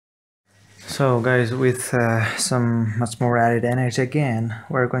So guys, with some much more added energy again,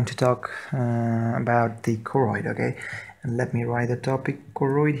 we're going to talk about the choroid, okay? And let me write the topic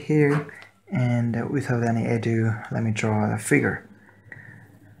choroid here, and without any ado, let me draw a figure.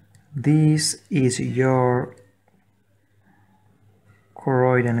 This is your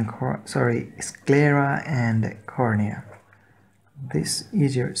choroid and sclera and cornea. This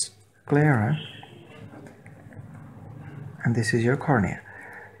is your sclera, and this is your cornea.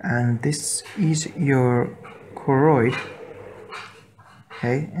 And this is your choroid,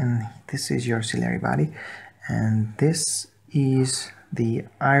 okay, and this is your ciliary body, and this is the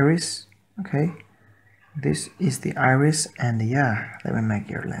iris, okay, this is the iris, and yeah, let me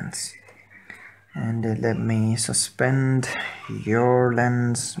make your lens, and let me suspend your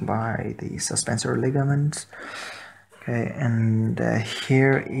lens by the suspensor ligaments, okay, and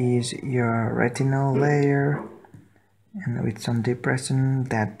here is your retinal layer, and with some depression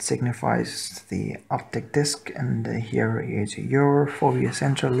that signifies the optic disc, and here is your fovea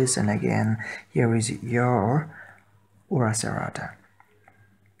centralis, and again here is your ora serrata.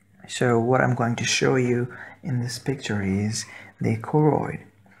 So what I'm going to show you in this picture is the choroid.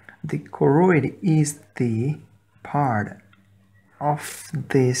 The choroid is the part of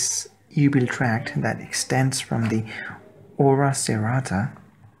this uveal tract that extends from the ora serrata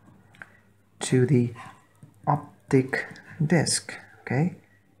to the optic disc, okay,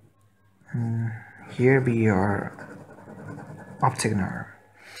 and here be your optic nerve,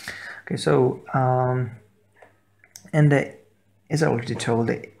 okay. So as I already told,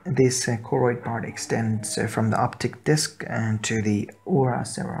 this choroid part extends from the optic disc and to the ora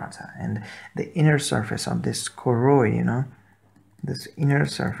serrata, and the inner surface of this choroid, you know, this inner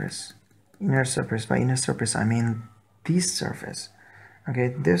surface, by inner surface I mean this surface,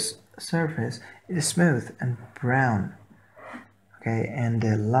 okay, this surface is smooth and brown, okay, and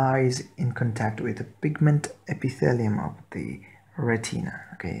lies in contact with the pigment epithelium of the retina,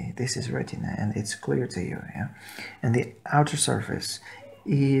 okay, this is retina and it's clear to you, yeah, and the outer surface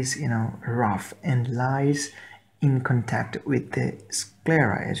is, you know, rough and lies in contact with the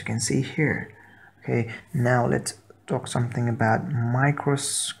sclera, as you can see here, okay. Now let's talk something about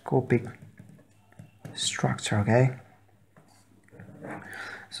microscopic structure, okay.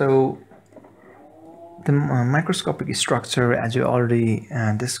 So the microscopic structure, as you already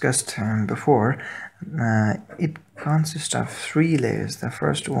discussed before, it consists of three layers. The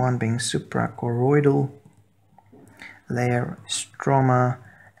first one being suprachoroidal layer, stroma,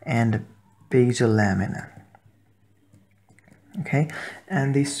 and basal lamina. Okay,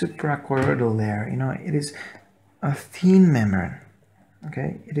 and the suprachoroidal layer, you know, it is a thin membrane.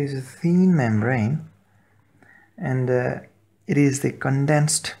 Okay, it is a thin membrane, and it is the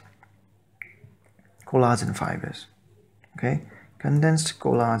condensed collagen fibers, okay, condensed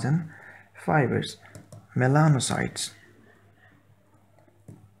collagen fibers, melanocytes,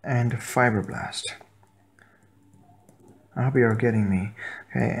 and fibroblasts. I hope you are getting me,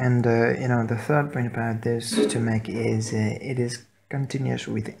 okay. And you know, the third point about this to make is it is continuous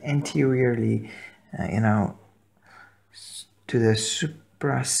with anteriorly, you know, to the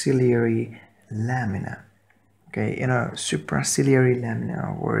supraciliary lamina. Okay, you know, supraciliary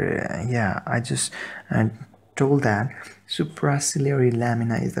lamina, or yeah, I just told that supraciliary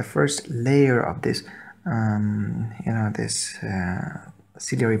lamina is the first layer of this, you know, this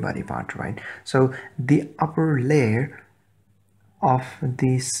ciliary body part, right? So the upper layer of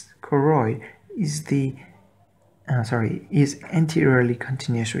this choroid is the is anteriorly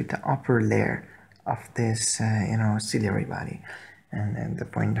continuous with the upper layer of this you know, ciliary body. And the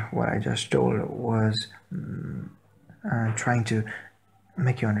point what I just told was trying to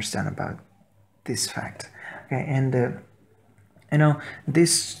make you understand about this fact, okay. And you know,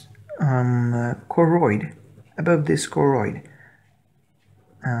 this choroid, above this choroid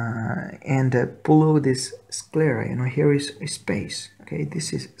and below this sclera, you know, here is a space, okay,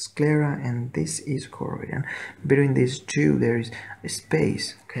 this is sclera and this is choroid, and between these two there is a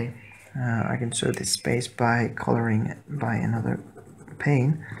space, okay. I can show this space by coloring by another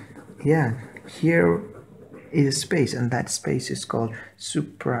pane. Yeah, here is space, and that space is called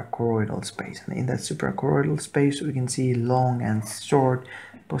suprachoroidal space, and in that suprachoroidal space we can see long and short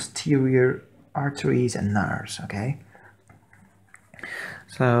posterior arteries and nerves, okay.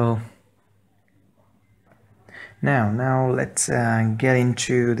 So now let's get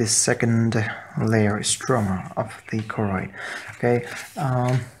into the second layer, stroma, of the choroid, okay.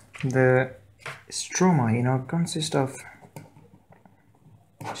 The stroma, you know, consists of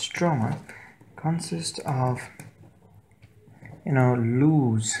you know,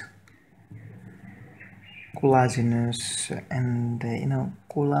 loose collagenous and you know,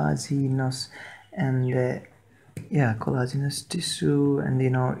 collagenous and yeah, collagenous tissue, and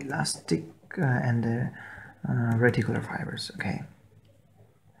elastic and reticular fibers. Okay.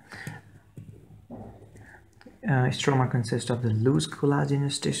 Stroma consists of the loose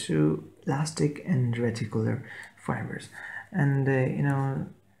collagenous tissue, elastic and reticular fibers. And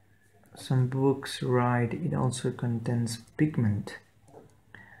some books write it also contains pigment.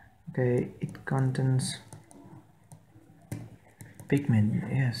 Okay, it contains pigment.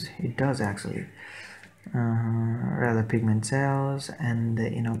 Yes, it does actually. Rather pigment cells and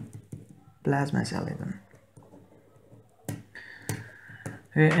plasma cell even.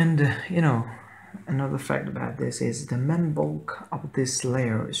 And another fact about this is the main bulk of this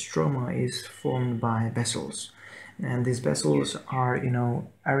layer, stroma, is formed by vessels, and these vessels are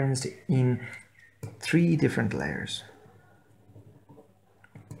arranged in 3 different layers.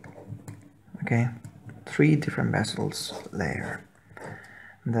 Okay, 3 different vessels layer.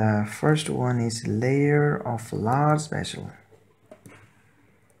 The first one is layer of large vessel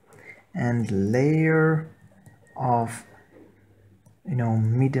and layer of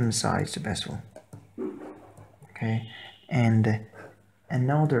medium-sized vessel. Okay, and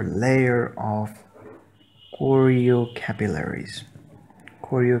another layer of choriocapillaries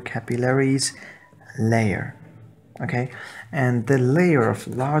layer. Okay, and the layer of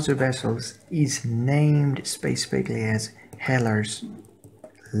larger vessels is named specifically as Heller's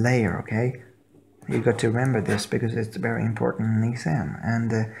layer. Okay, you got to remember this because it's very important in the exam. And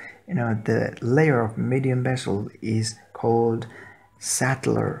the layer of medium vessel is called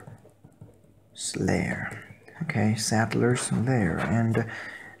Sattler's layer. Okay, Sattler's layer, and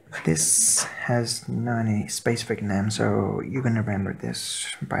this has no any specific name, so you're gonna remember this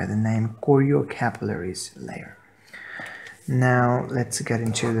by the name choriocapillaries layer. Now let's get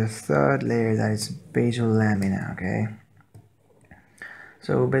into the third layer, that is basal lamina. Okay,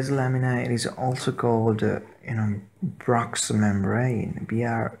 so basal lamina, it is also called Bruch's membrane,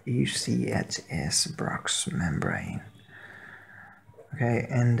 B-R-U-C-H-S, Bruch's membrane. Okay,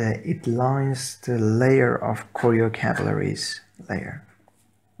 and it lines the layer of choriocapillaries layer.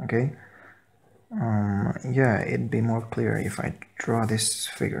 Okay, yeah, it'd be more clear if I draw this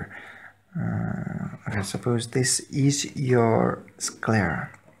figure. Okay, suppose this is your sclera,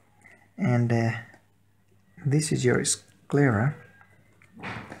 and this is your sclera,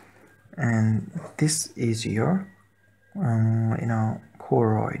 and this is your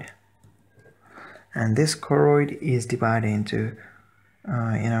choroid, and this choroid is divided into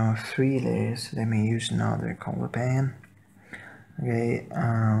 3 layers. Let me use another color pen. Okay,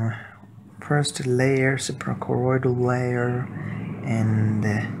 first layer, suprachoroidal layer, and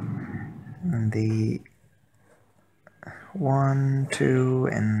the 1, 2,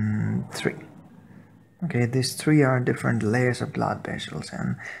 and 3. Okay, these 3 are different layers of blood vessels,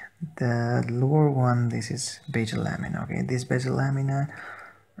 and the lower one, this is basal lamina. Okay, this basal lamina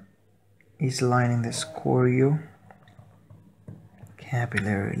is lining this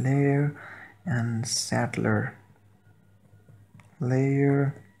choriocapillary layer and Sattler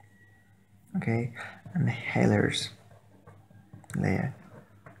layer. Okay, and Heller's layer,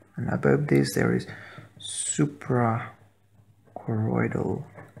 and above this there is suprachoroidal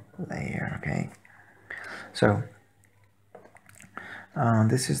layer. Okay, so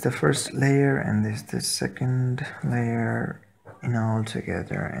this is the first layer, and this is the second layer all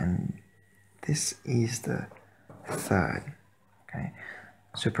together, and this is the third. Okay,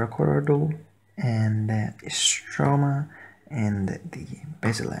 suprachoroidal and stroma and the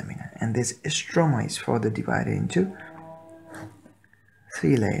basal lamina, and this stroma is further divided into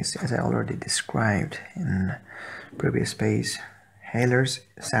 3 layers, as I already described in previous page: Heller's,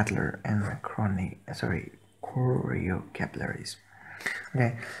 Sattler, and choriocapillaries.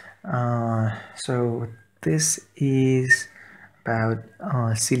 Okay, so this is about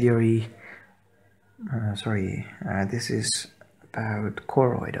ciliary. This is about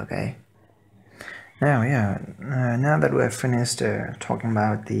choroid. Okay. Now, now that we have finished talking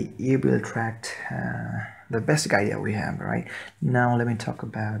about the uveal tract, the basic idea we have, right? Now let me talk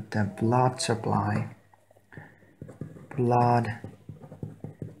about the blood supply. Blood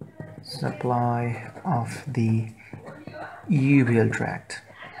supply of the uveal tract.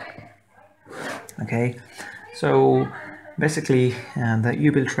 Okay, so basically the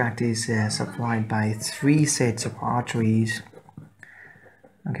uveal tract is supplied by 3 sets of arteries.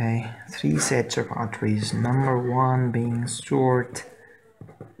 Okay, 3 sets of arteries. Number 1 being short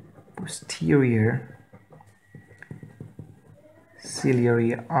posterior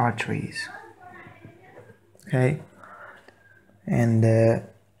ciliary arteries. Okay, and the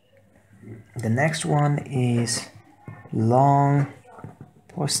next one is long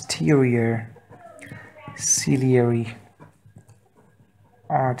posterior ciliary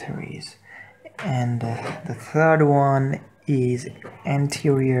arteries, and the third one is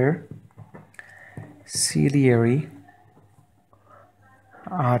anterior ciliary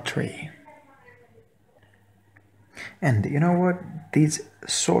artery. And you know what? These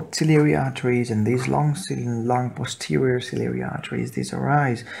short ciliary arteries and these long posterior ciliary arteries, these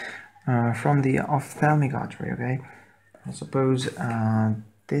arise from the ophthalmic artery. Okay, suppose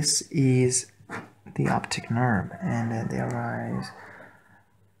this is the optic nerve, and they arise.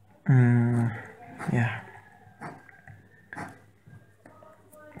 Yeah,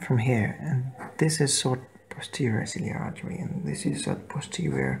 from here, and this is short posterior ciliary artery, and this is short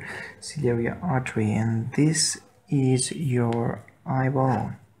posterior ciliary artery, and this is your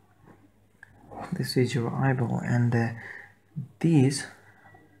eyeball. This is your eyeball, and these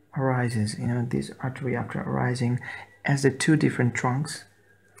arises, you know, this artery after arising as the two different trunks,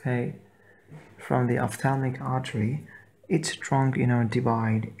 okay, from the ophthalmic artery, each trunk, you know,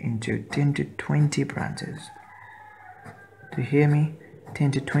 divide into 10 to 20 branches. Do you hear me?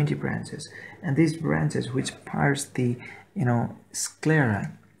 10 to 20 branches, and these branches which parts the, you know,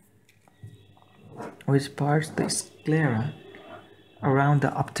 sclera, around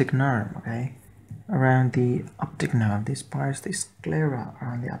the optic nerve, okay, around the optic nerve. This parts the sclera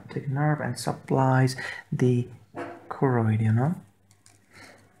around the optic nerve and supplies the choroid, you know.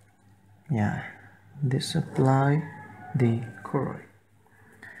 Yeah, this supply the choroid.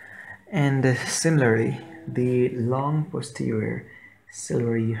 And similarly, the long posterior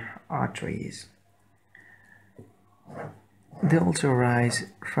ciliary arteries, they also arise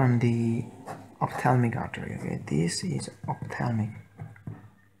from the ophthalmic artery. Okay, this is ophthalmic,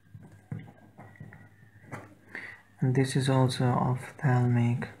 and this is also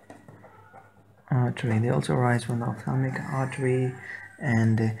ophthalmic artery. They also arise from the ophthalmic artery,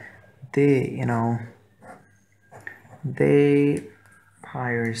 and they, you know, they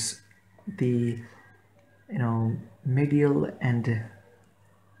pierce the, you know, medial and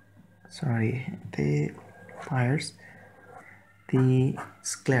they pierce the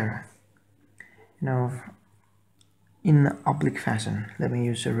sclera, you know, in oblique fashion. Let me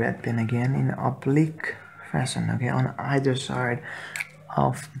use a red pen again. In oblique fashion, okay, on either side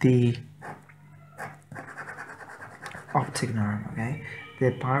of the optic nerve. Okay,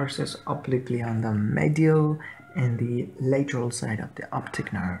 they pierces obliquely on the medial and the lateral side of the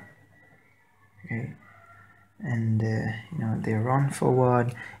optic nerve. Okay, and you know, they run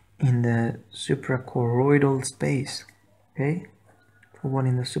forward in the suprachoroidal space. Okay, forward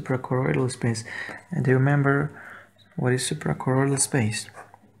in the suprachoroidal space. And do you remember what is suprachoroidal space?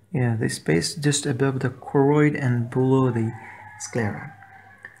 Yeah, the space just above the choroid and below the sclera.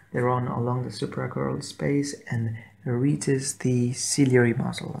 They run along the suprachoroidal space and reaches the ciliary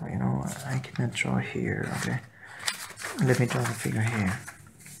muscle. You know, I cannot draw here. Okay, let me draw the figure here.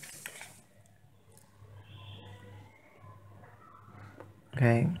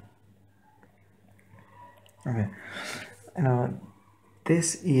 Okay, you know,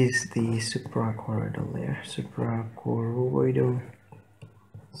 this is the suprachoroidal layer, suprachoroidal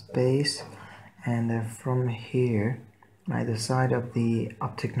space, and from here, either side of the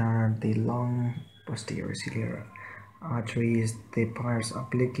optic nerve, the long posterior ciliary arteries, they pierce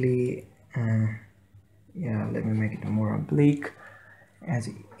obliquely. Yeah, let me make it more oblique as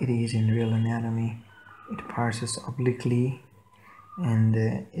it is in real anatomy. It pierces obliquely, and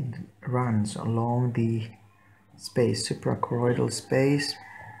it runs along the space, suprachoroidal space,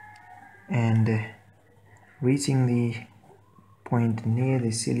 and reaching the point near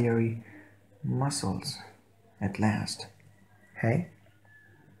the ciliary muscles at last. Okay,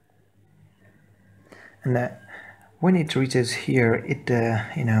 and when it reaches here, it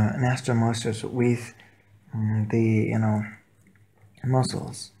you know, anastomoses with the, you know,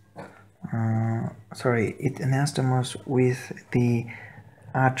 muscles. It anastomoses with the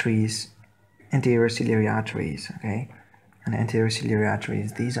arteries, anterior ciliary arteries. Okay, and anterior ciliary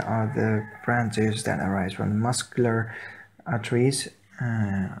arteries, these are the branches that arise from the muscular arteries.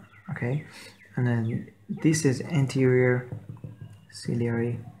 Okay, and then this is anterior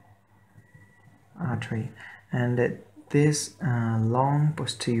ciliary artery, and this long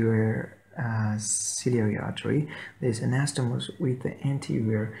posterior ciliary artery, there's anastomose with the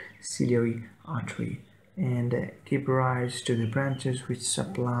anterior ciliary artery, and give rise to the branches which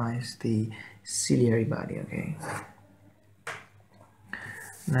supplies the ciliary body. Okay,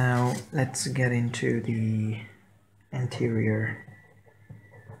 now let's get into the anterior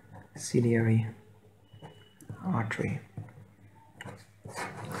ciliary artery.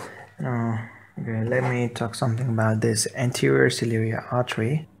 Okay, let me talk something about this anterior ciliary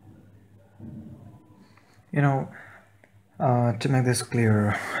artery. You know, to make this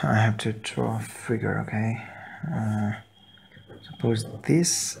clearer, I have to draw a figure, okay? Suppose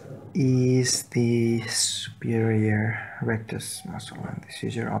this is the superior rectus muscle, and this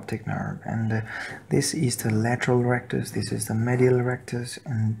is your optic nerve, and this is the lateral rectus, this is the medial rectus,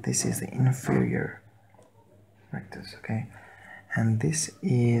 and this is the inferior rectus, okay? And this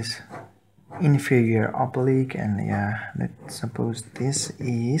is inferior oblique, and yeah, let's suppose this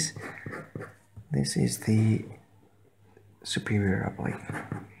is the superior oblique.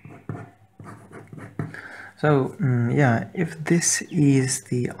 So yeah, if this is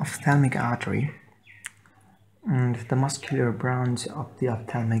the ophthalmic artery, and the muscular branch of the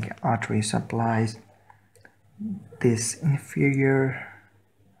ophthalmic artery supplies this inferior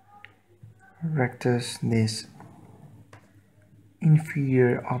rectus, this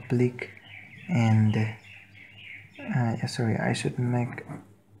inferior oblique, and sorry, I should make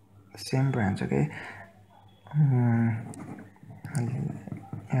the same branch, okay?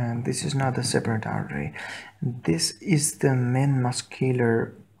 And this is not a separate artery. This is the main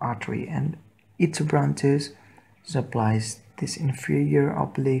muscular artery, and its branches supplies this inferior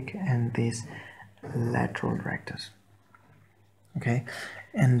oblique and this lateral rectus. Okay,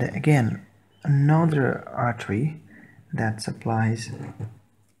 and again another artery that supplies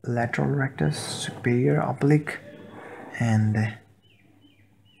lateral rectus, superior oblique, and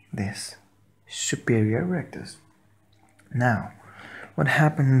this superior rectus. Now what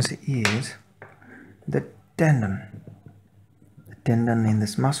happens is the tendon in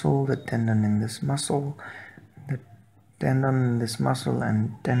this muscle, the tendon in this muscle, the tendon in this muscle,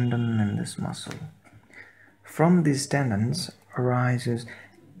 and tendon in this muscle. From these tendons arises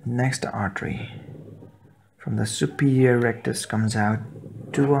next artery. From the superior rectus comes out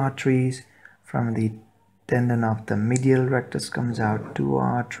two arteries. From the tendon of the medial rectus comes out two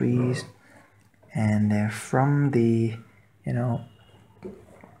arteries, and from the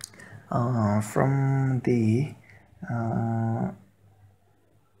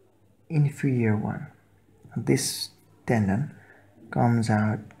inferior one, this tendon comes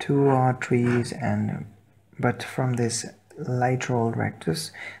out two arteries, and but from this lateral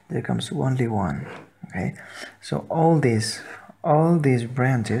rectus there comes only one. Okay, so all these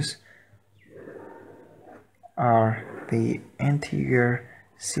branches are the anterior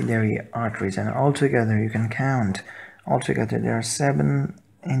ciliary arteries, and altogether you can count altogether there are 7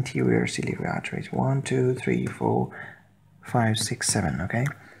 anterior ciliary arteries. 1 2 3 4 5 6 7. Okay,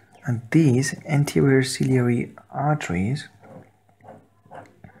 and these anterior ciliary arteries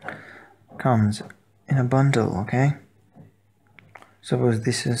comes in a bundle. Okay, suppose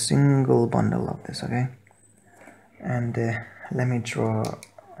this is a single bundle of this. Okay, and let me draw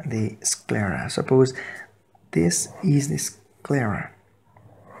the sclera. Suppose this is the sclera,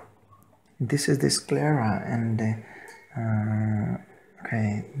 this is the sclera, and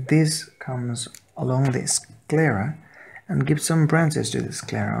okay, this comes along the sclera and gives some branches to the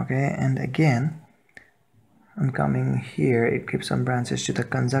sclera. Okay, and again on coming here it gives some branches to the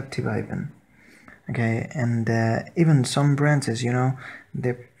conjunctiva even. Okay, and even some branches,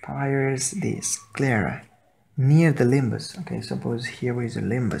 they pierce the sclera near the limbus. Okay, suppose here is a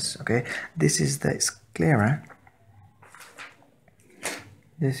limbus. Okay, this is the sclera,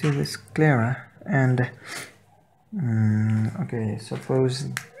 this is the sclera, and okay, suppose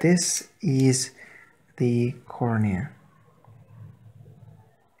this is the cornea.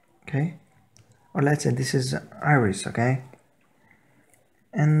 Okay, or let's say this is iris. Okay,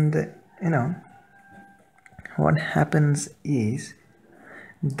 and what happens is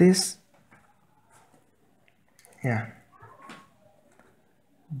this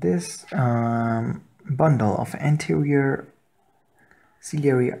bundle of anterior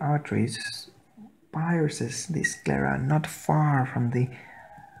ciliary arteries pierces the sclera not far from the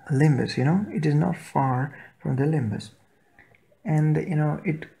limbus. It is not far from the limbus, and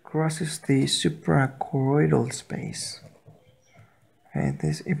it crosses the suprachoroidal space. Okay,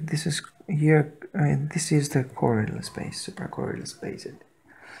 if this is here, this is the choroidal space, suprachoroidal space,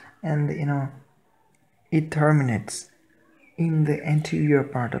 and it terminates in the anterior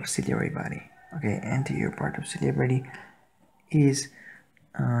part of ciliary body. Okay, anterior part of ciliary body is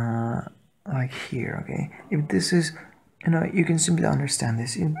like here. Okay, if this is, you can simply understand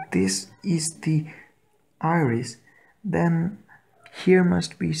this. If this is the iris, then here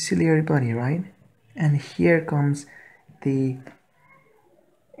must be ciliary body, right? And here comes the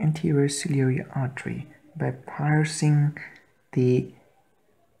anterior ciliary artery by piercing the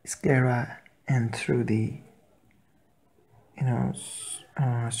sclera and through the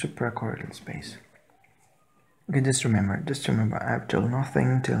suprachoroidal space. Okay, just remember, I've told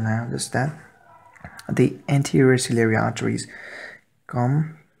nothing till now, just that the anterior ciliary arteries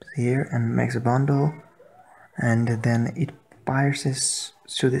come here and makes a bundle, and then it pierces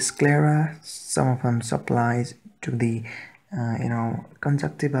to the sclera. Some of them supplies to the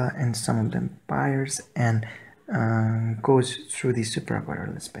conjunctiva, and some of them pierce and goes through the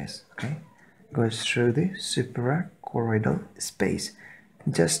suprachoroidal space. Okay, goes through the suprachoroidal space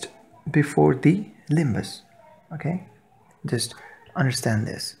just before the limbus. Okay, just understand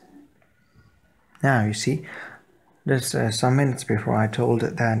this. Now you see, just some minutes before I told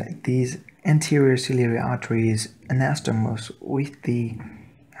that these anterior ciliary arteries anastomose with the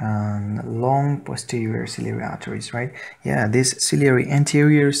long posterior ciliary arteries, right? Yeah, these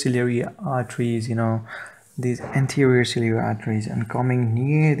anterior ciliary arteries, these anterior ciliary arteries, and coming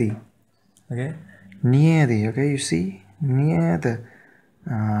near the, you see, near the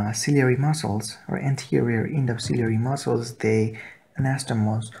ciliary muscles or anterior end of ciliary muscles, they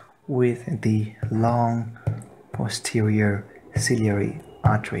anastomose with the long posterior ciliary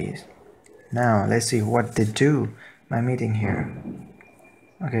arteries. Now let's see what they do by meeting here.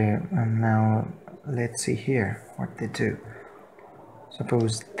 Okay, and now let's see here what they do.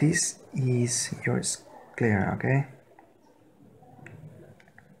 Suppose this is your sclera, okay?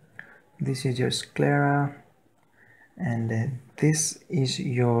 This is your sclera, and this is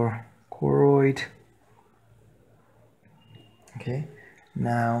your choroid. Okay,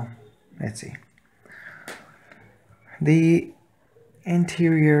 now let's see. The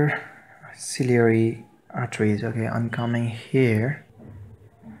anterior ciliary arteries, okay, I'm coming here.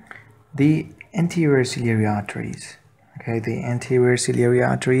 The anterior ciliary arteries, okay, the anterior ciliary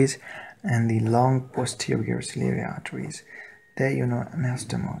arteries and the long posterior ciliary arteries, they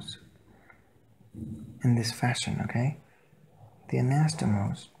anastomose in this fashion, okay? The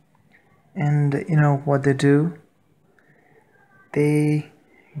anastomose, and what they do, they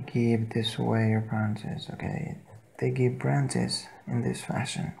give this way of branches, okay? They give branches in this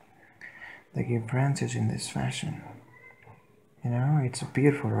fashion. They give branches in this fashion. It's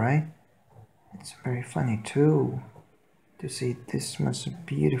beautiful, right? It's very funny too to see this much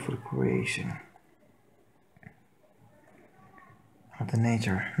beautiful creation of the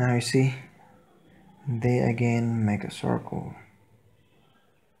nature. Now you see, they again make a circle.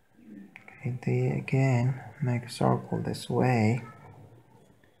 Okay, they again make a circle this way.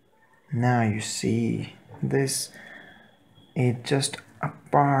 Now you see, this is just a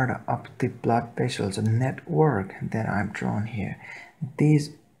part of the blood vessels, a network that I've drawn here.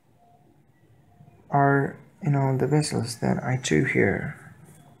 These are the vessels that I drew here,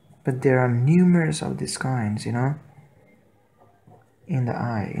 but there are numerous of these kinds in the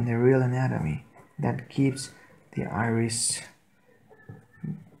eye, in the real anatomy, that gives the iris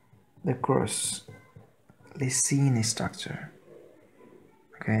the cross Lysine structure.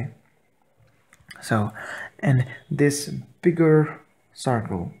 Okay, so, and this bigger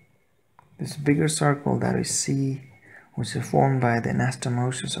circle that we see, which is formed by the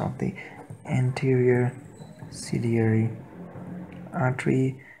anastomosis of the anterior ciliary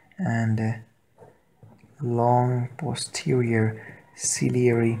artery and long posterior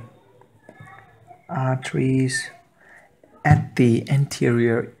ciliary arteries at the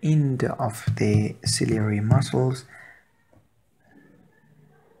anterior end of the ciliary muscles,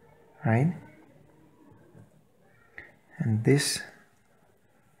 right? And this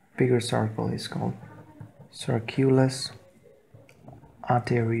bigger circle is called circulus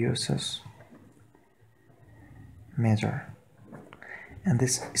arteriosus major, and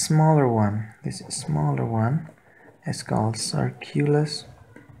this smaller one is called circulus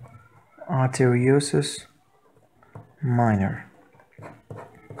arteriosus minor.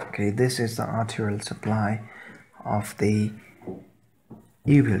 Okay, this is the arterial supply of the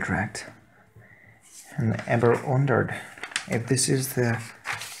uveal tract. And ever wondered, if this is the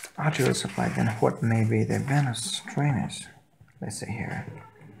arterial supply, then what may be the venous drainage? Let's see here.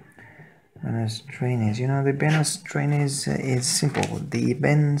 Venous drainage. The venous drainage is simple. The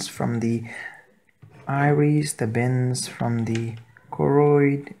veins from the iris, the veins from the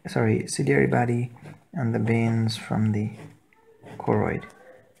ciliary body, and the veins from the choroid.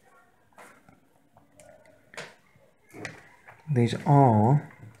 These all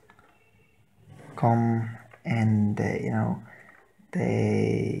come and they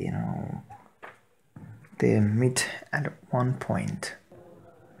meet at one point,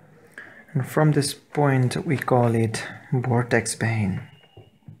 and from this point we call it vortex vein.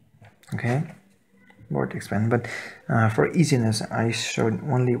 Okay, vortex vein. But for easiness, I showed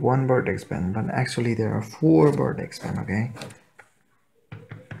only one vortex vein, but actually there are 4 vortex vein. Okay,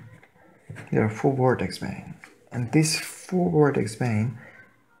 there are four vortex veins, and this four vortex vein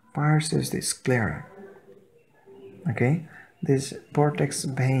passes the sclera. Okay, this vortex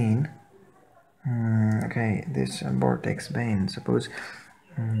vein. Okay, this vortex vein. Suppose,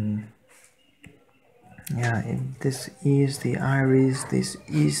 yeah, this is the iris. This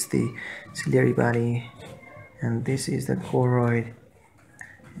is the ciliary body, and this is the choroid,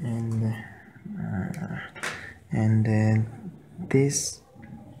 and this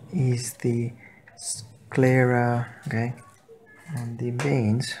is the sclera. Okay, and the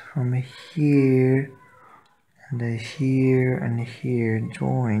veins from here and here and here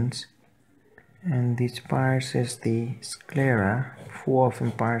joins, and this passes the sclera. Four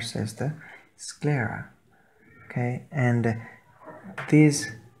often passes the sclera. Okay, and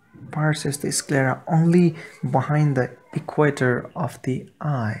this passes the sclera only behind the equator of the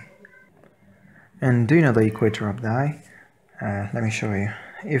eye. And do you know the equator of the eye? Let me show you.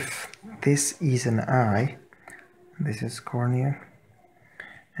 If this is an eye, this is cornea,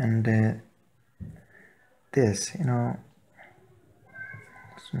 and this, you know,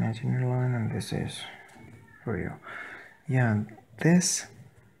 it's imaginary line, and this is real. Yeah, this.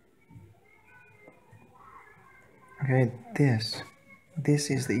 Okay, this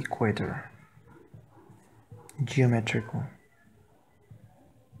is the equator. Geometrical.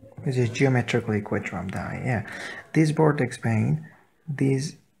 This is geometrical equator of the eye. Yeah, this vortex vein,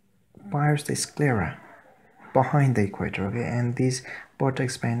 this passes the sclera behind the equator. Okay, and this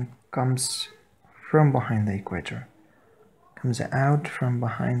vortex vein comes from behind the equator, comes out from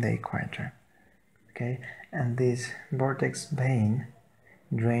behind the equator. Okay, and this vortex vein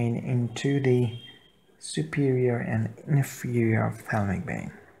drain into the superior and inferior ophthalmic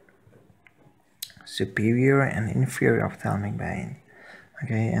vein. Superior and inferior ophthalmic vein.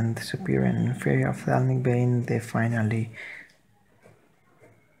 Okay, and the superior and inferior ophthalmic vein, they finally,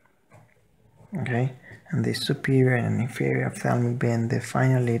 okay, and the superior and inferior ophthalmic vein, they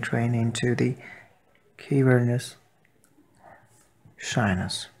finally drain into the cavernous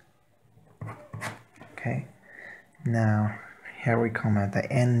sinus. Okay, now here we come at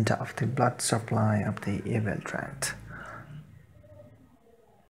the end of the blood supply of the uveal tract.